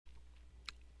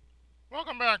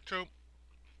Welcome back to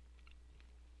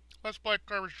Let's Play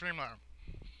Kirby Streamline.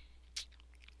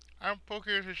 I'm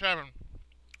Poker67,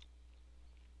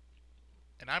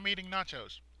 and I'm eating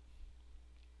nachos.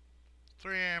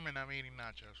 3 a.m. and I'm eating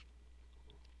nachos.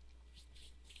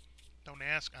 Don't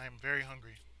ask, I am very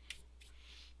hungry.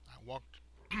 I walked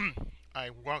I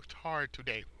walked hard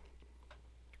today.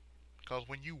 Because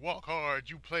when you walk hard,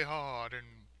 you play hard, and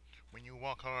when you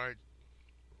walk hard,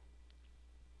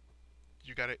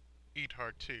 you gotta eat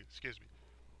hard too. Excuse me.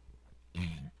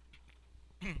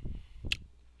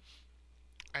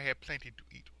 I had plenty to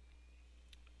eat.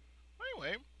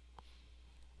 Anyway,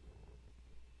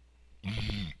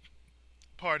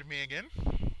 pardon me again.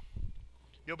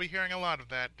 You'll be hearing a lot of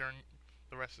that during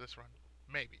the rest of this run.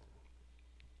 Maybe.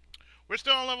 We're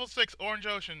still on level 6, Orange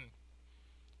Ocean.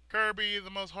 Kirby, the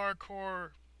most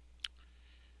hardcore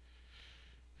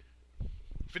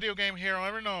video game hero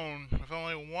ever known, with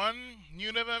only one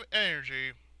unit of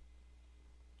energy,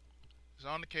 is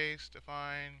on the case to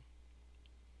find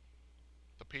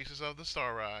the pieces of the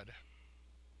Star Rod.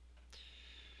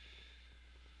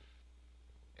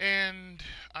 And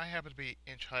I happen to be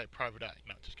inch high private eye.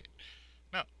 No, just kidding.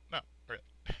 No, really.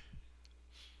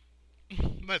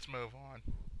 Let's move on.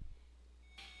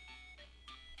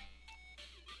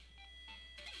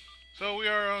 So we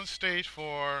are on stage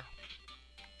 4.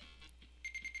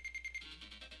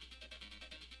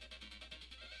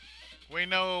 We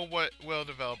know what will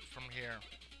develop from here.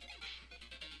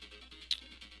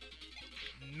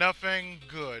 Nothing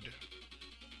good.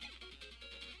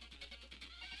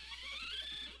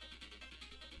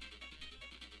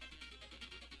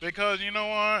 Because you know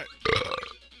what?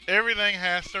 Everything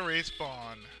has to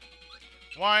respawn.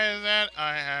 Why is that?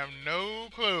 I have no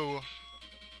clue.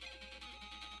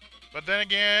 But then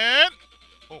again...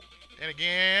 Oh, and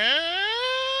again...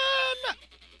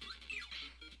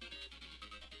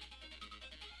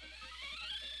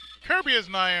 Kirby is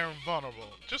nigh invulnerable,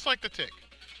 just like the tick.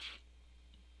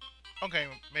 Okay,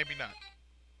 maybe not.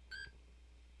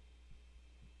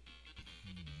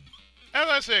 As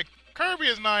I said, Kirby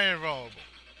is nigh invulnerable,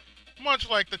 much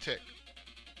like the tick.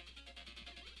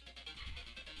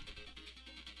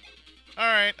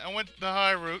 Alright, I went the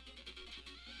high route.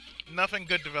 Nothing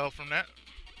good developed from that.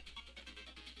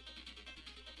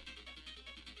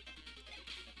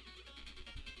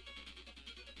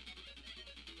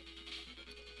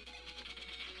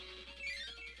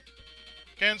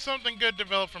 Can something good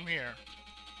develop from here?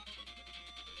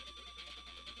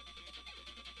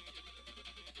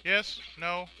 Yes?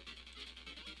 No?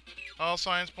 All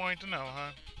signs point to no,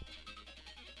 huh?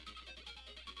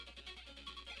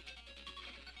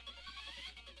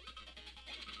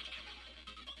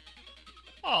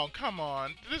 Oh, come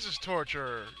on. This is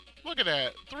torture. Look at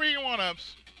that. 3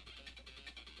 1-ups.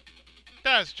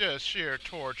 That's just sheer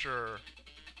torture.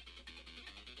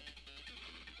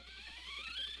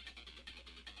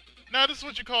 Now, this is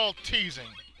what you call teasing.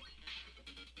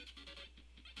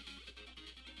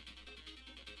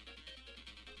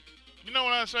 You know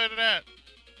what I say to that?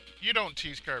 You don't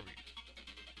tease Kirby.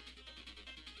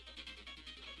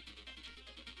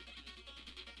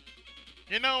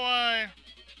 You know why?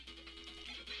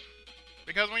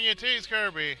 Because when you tease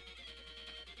Kirby,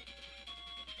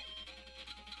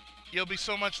 you'll be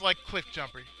so much like Cliff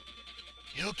Jumper.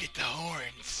 You'll get the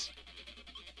horns.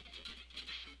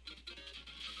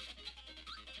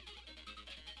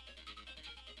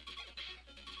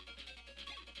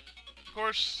 Of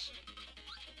course,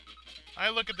 I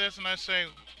look at this and I say,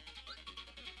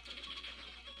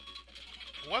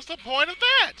 what's the point of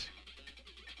that?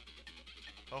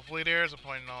 Hopefully there is a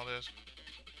point in all this.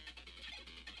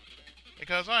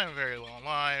 Because I am very low on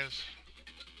lives.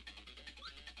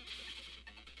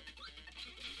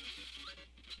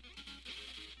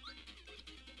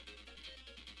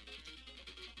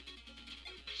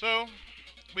 So,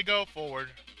 we go forward.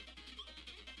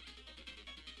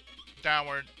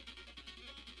 Downward.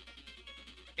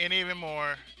 And even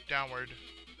more downward.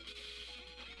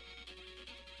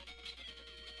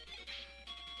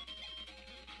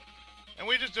 And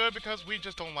we just do it because we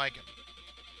just don't like him.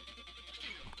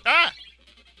 Ah!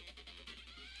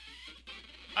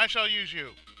 I shall use you.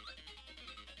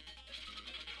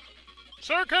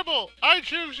 Sir Kibble, I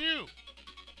choose you!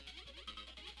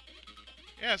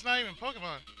 Yeah, it's not even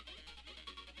Pokemon.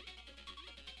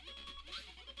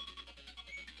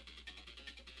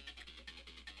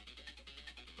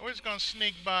 We're just gonna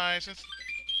sneak by since...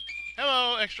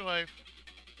 Hello, Extra Life.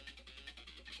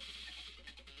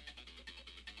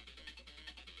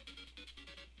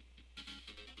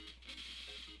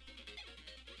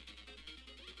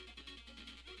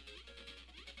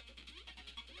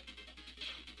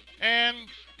 And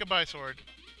Goodbye, sword.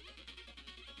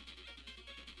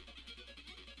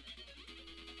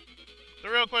 The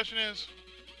real question is,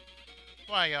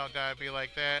 why y'all gotta be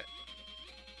like that?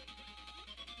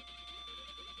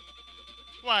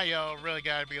 Why y'all really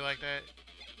gotta be like that?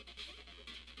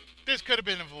 This could have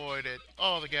been avoided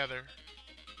altogether.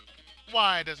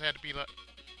 Why does it have to be like...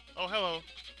 Oh, hello.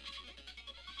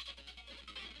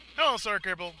 Hello, Sir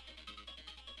Kirby.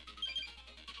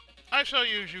 I shall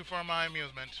use you for my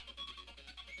amusement.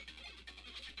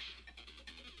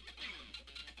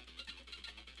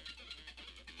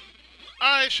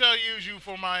 I shall use you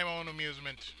for my own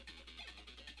amusement.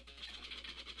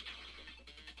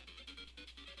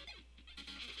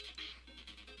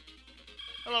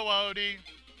 Hello, Waddle Dee.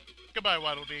 Goodbye,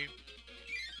 Waddle Dee.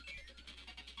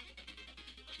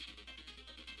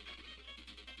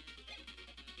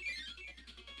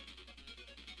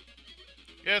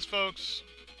 Yes, folks.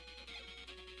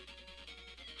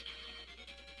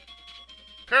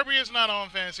 Kirby is not on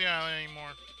Fantasy Island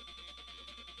anymore.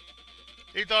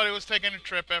 He thought he was taking a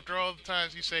trip after all the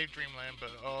times he saved Dreamland,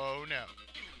 but oh no.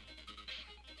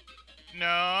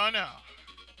 No, no.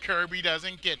 Kirby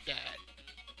doesn't get that.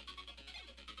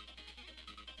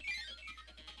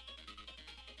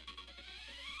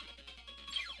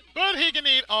 But he can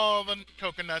eat all the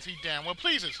coconuts he damn well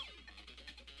pleases.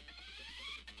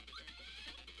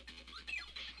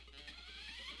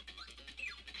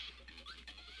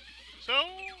 So,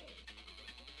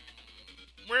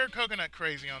 we're coconut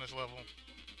crazy on this level.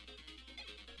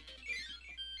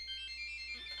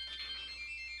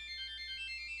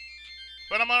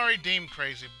 But I'm already deemed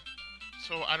crazy,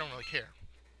 so I don't really care.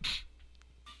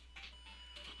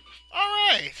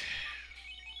 Alright.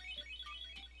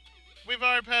 We've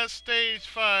already passed stage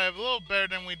 5, a little better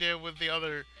than we did with the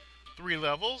other 3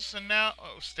 levels, and now...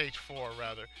 Oh, stage 4,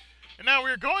 rather. And now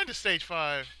we're going to stage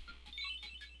 5.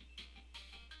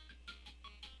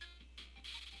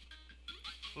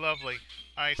 Lovely.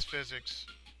 Ice physics.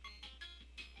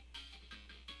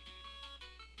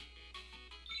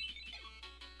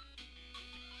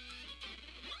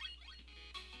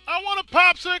 I want a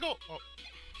popsicle! Oh.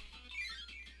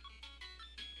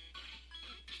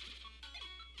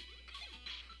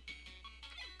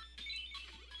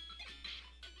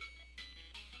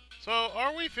 So,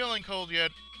 are we feeling cold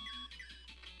yet?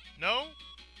 No?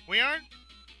 We aren't?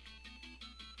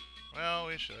 Well,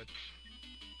 we should.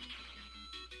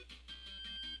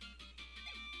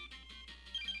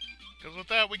 Because with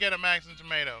that, we get a max in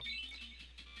tomato.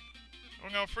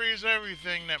 We're going to freeze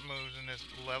everything that moves in this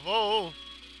level.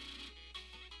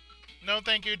 No,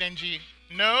 thank you, Denji.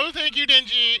 No, thank you,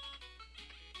 Denji.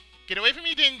 Get away from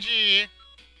me, Denji.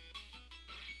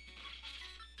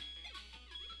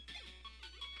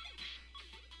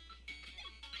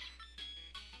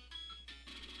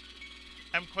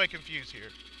 I'm quite confused here.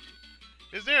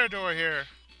 Is there a door here?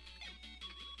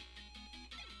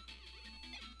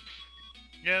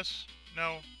 Yes?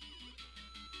 No?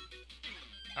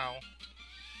 Ow.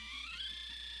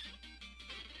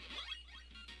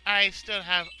 I still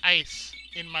have ice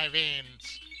in my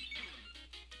veins.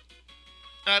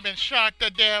 I've been shocked to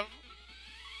death.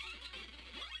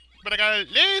 But I got a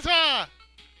laser!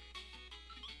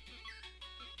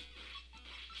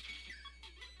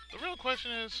 The real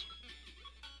question is,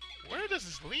 where does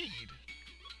this lead?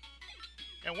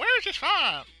 And where is this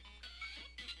farm?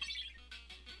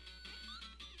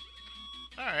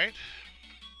 Alright.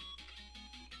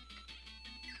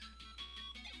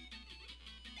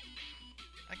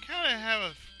 I kind of have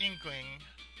an inkling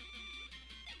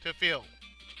to feel.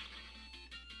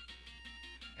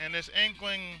 And this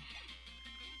inkling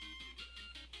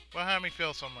will have me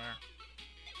feel somewhere.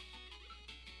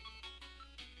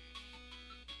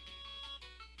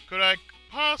 Could I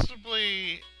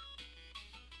possibly,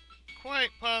 quite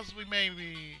possibly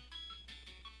maybe,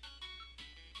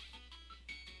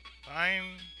 find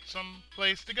some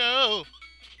place to go?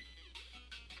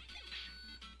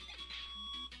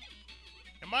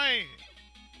 Am I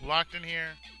locked in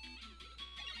here?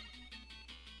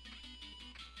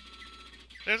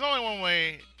 There's only one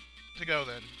way to go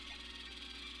then.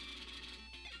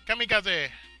 Kamikaze!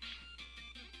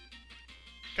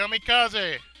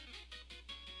 Kamikaze!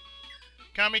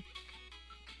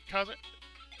 Kamikaze?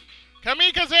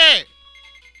 Kamikaze!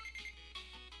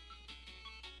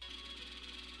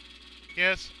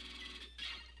 Yes,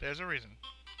 there's a reason.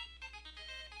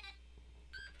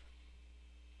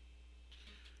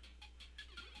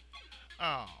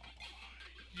 Oh,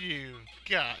 you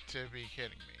got to be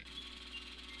kidding me.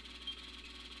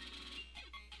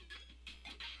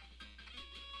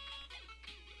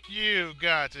 You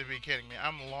got to be kidding me.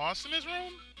 I'm lost in this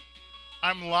room?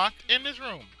 I'm locked in this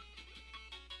room.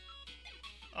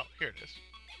 Oh, here it is.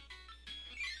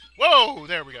 Whoa!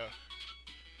 There we go.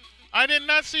 I did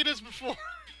not see this before.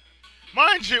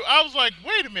 Mind you, I was like,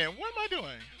 wait a minute, what am I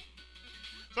doing?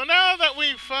 So now that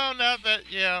we've found out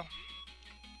that, yeah,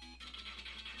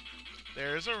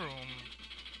 there's a room.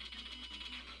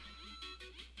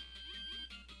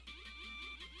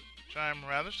 Which I'm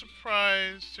rather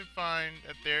surprised to find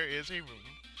that there is a room.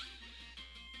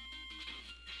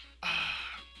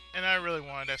 And I really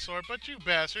wanted that sword, but you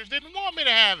bastards didn't want me to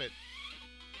have it.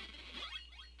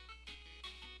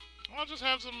 I'll just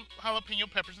have some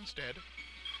jalapeno peppers instead.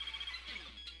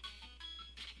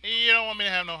 You don't want me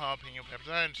to have no jalapeno peppers,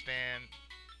 I understand.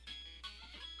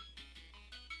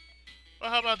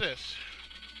 Well, how about this?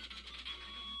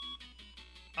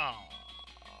 Oh,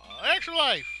 extra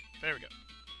life. There we go.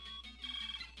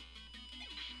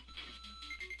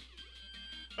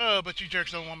 Oh, but you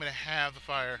jerks don't want me to have the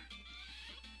fire.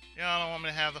 Y'all don't want me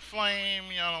to have the flame.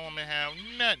 Y'all don't want me to have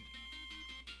nothing.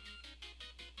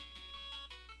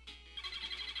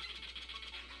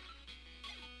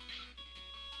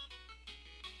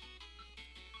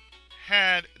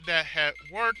 Had that had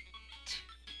worked.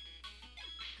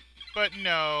 But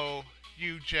no,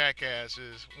 you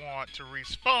jackasses want to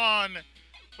respawn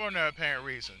for no apparent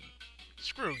reason.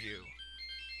 Screw you.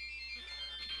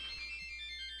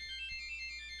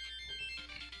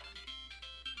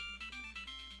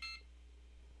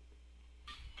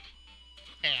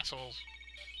 Assholes.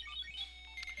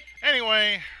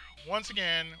 Anyway, once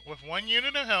again, with 1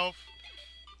 unit of health,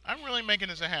 I'm really making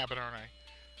this a habit, aren't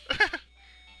I?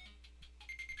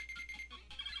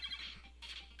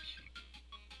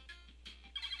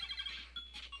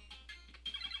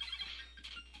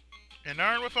 And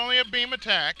armed with only a beam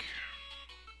attack.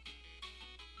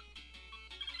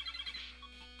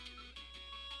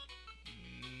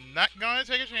 Not gonna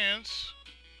take a chance.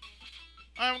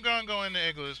 I'm gonna go into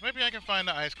igloos. Maybe I can find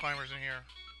the ice climbers in here.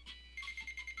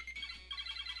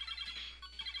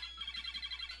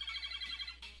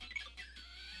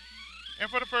 And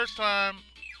for the first time,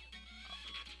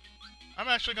 I'm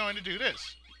actually going to do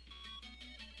this.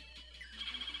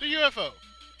 The UFO.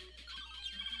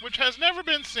 Which has never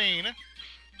been seen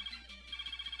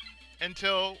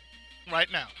until right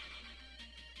now.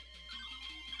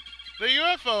 The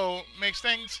UFO makes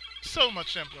things so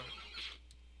much simpler.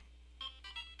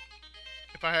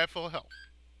 If I had full health.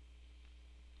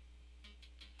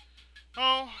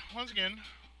 Oh, once again.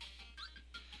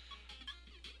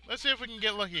 Let's see if we can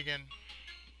get lucky again.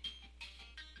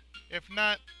 If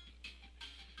not,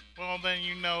 well then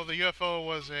you know the UFO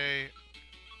was a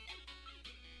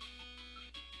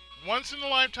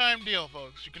once-in-a-lifetime deal,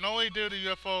 folks. You can only do the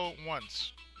UFO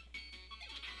once.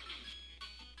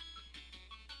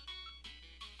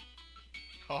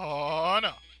 Oh,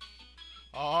 no.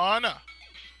 Oh, no.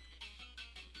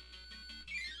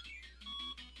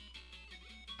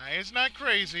 It's not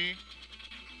crazy.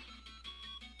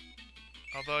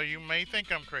 Although you may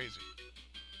think I'm crazy.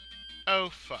 Oh,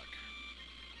 fuck.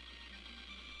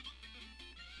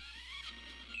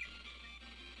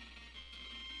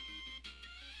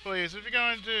 Please, if you're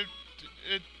going to...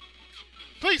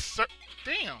 please, sir.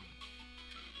 Damn.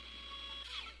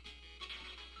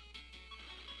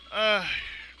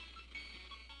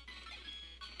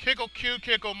 Kickle Q,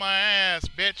 kickle my ass,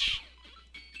 bitch.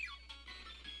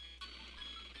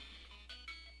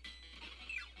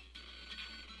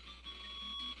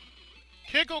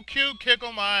 Kickle Q,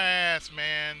 kickle my ass,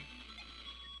 man.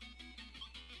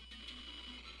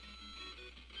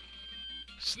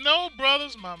 Snow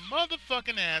Brothers, my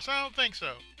motherfucking ass. I don't think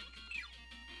so.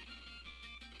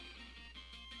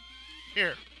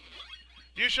 Here.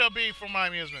 You shall be for my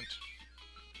amusement.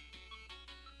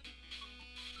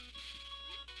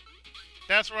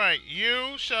 That's right.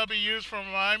 You shall be used for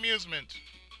my amusement.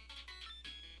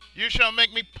 You shall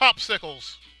make me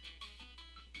popsicles.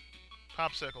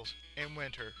 Popsicles in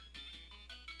winter.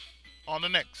 On the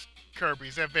next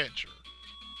Kirby's Adventure.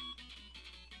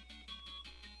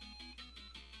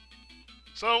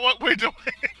 So what we're doing...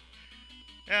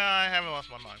 yeah, I haven't lost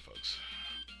my mind, folks.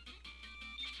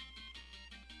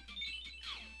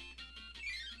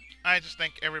 I just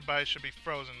think everybody should be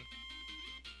frozen.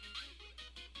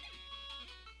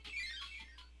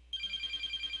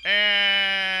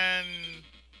 And...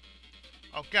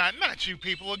 oh god, not you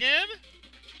people again!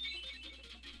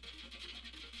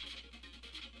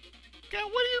 God,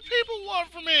 what do you people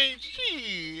want from me?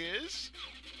 Jeez.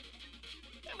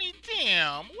 I mean,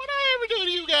 damn. What did I ever do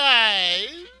to you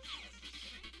guys?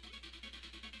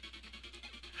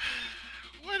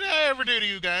 What did I ever do to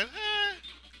you guys? Huh?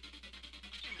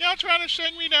 Y'all trying to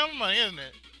shake me down with money, isn't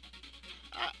it?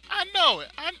 I know it.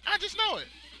 I just know it.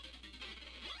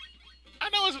 I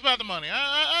know it's about the money.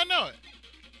 I know it.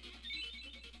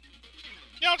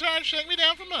 Y'all trying to shake me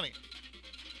down for money.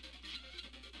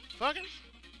 Fuckers?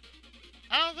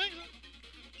 I don't think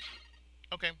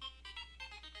so. Okay.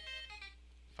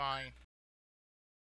 Fine.